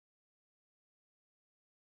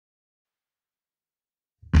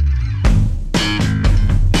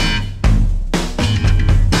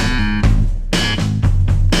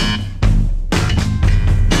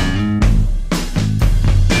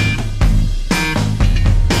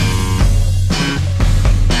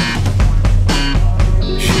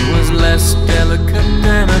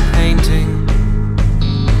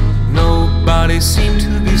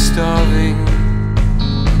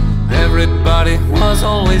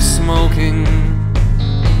smoking.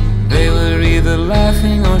 They were either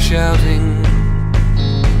laughing or shouting.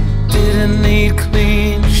 Didn't need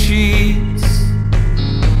clean sheets,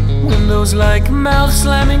 windows like mouths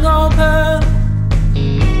slamming open.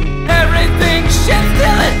 Everything shifts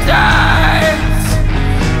till it dies.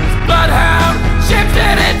 Bloodhound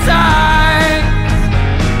shifted its eyes.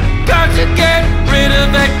 Got to get rid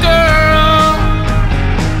of that girl.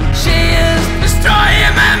 She is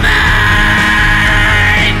destroying my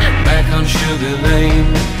mind. Back on Sugar Lane,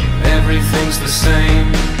 everything's the same.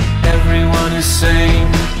 Everyone is sane.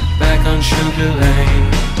 Back on Sugar Lane,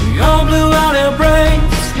 we all blew out our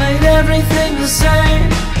brains, made everything the same,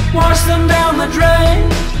 washed them down the drain.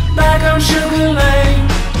 Back on Sugar Lane,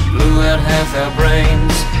 blew out half our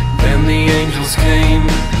brains. Then the angels came,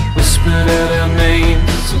 whispered out our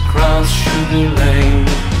names across Sugar Lane.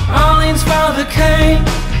 Arlene's father came,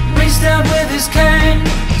 reached out with his cane,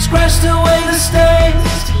 scratched away the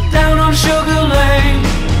stains down on Sugar Lane.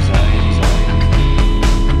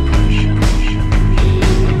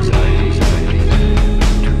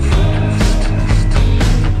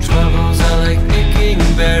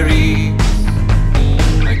 Berries,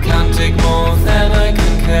 I can't take more than I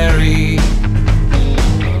can carry.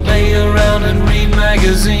 Lay around and read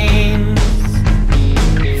magazines,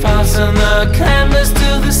 fasten the canvas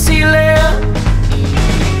to the ceiling,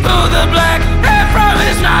 pull the black hair from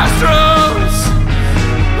his nostrils,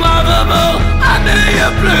 lovable under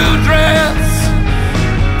your blue dress,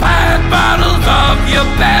 five bottles of your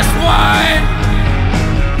best wine.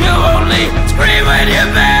 You only scream when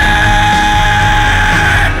you're bad.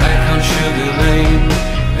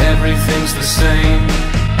 Everything's the same,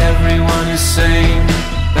 everyone is sane.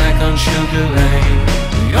 Back on Sugar Lane,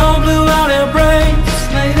 we all blew out our brains,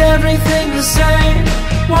 made everything the same,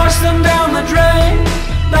 washed them down the drain.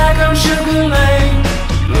 Back on Sugar Lane,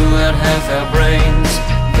 blew out half our brains.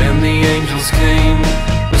 Then the angels came,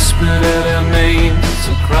 whispered out our names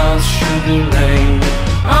across Sugar Lane.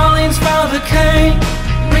 Arlene's father came,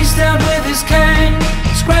 reached out with his cane,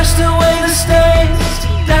 scratched away the stains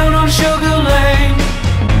down on Sugar Lane.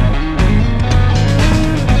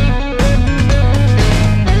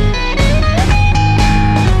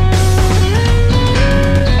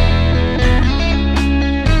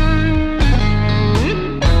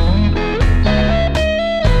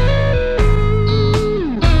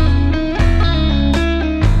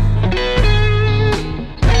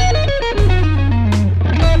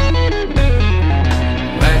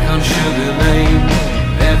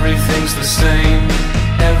 Everything's the same,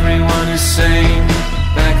 everyone is sane.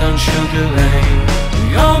 Back on Sugar Lane,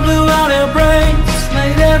 we all blew out our brains,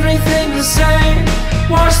 made everything the same,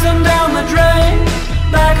 washed them down the drain.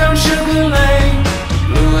 Back on Sugar Lane,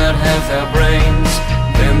 blew out half our brains.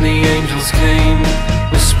 Then the angels came,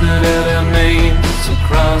 whispered out our names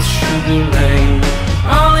across Sugar Lane.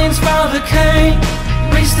 Arlene's father came,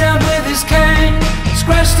 reached out with his cane,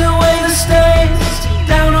 scratched away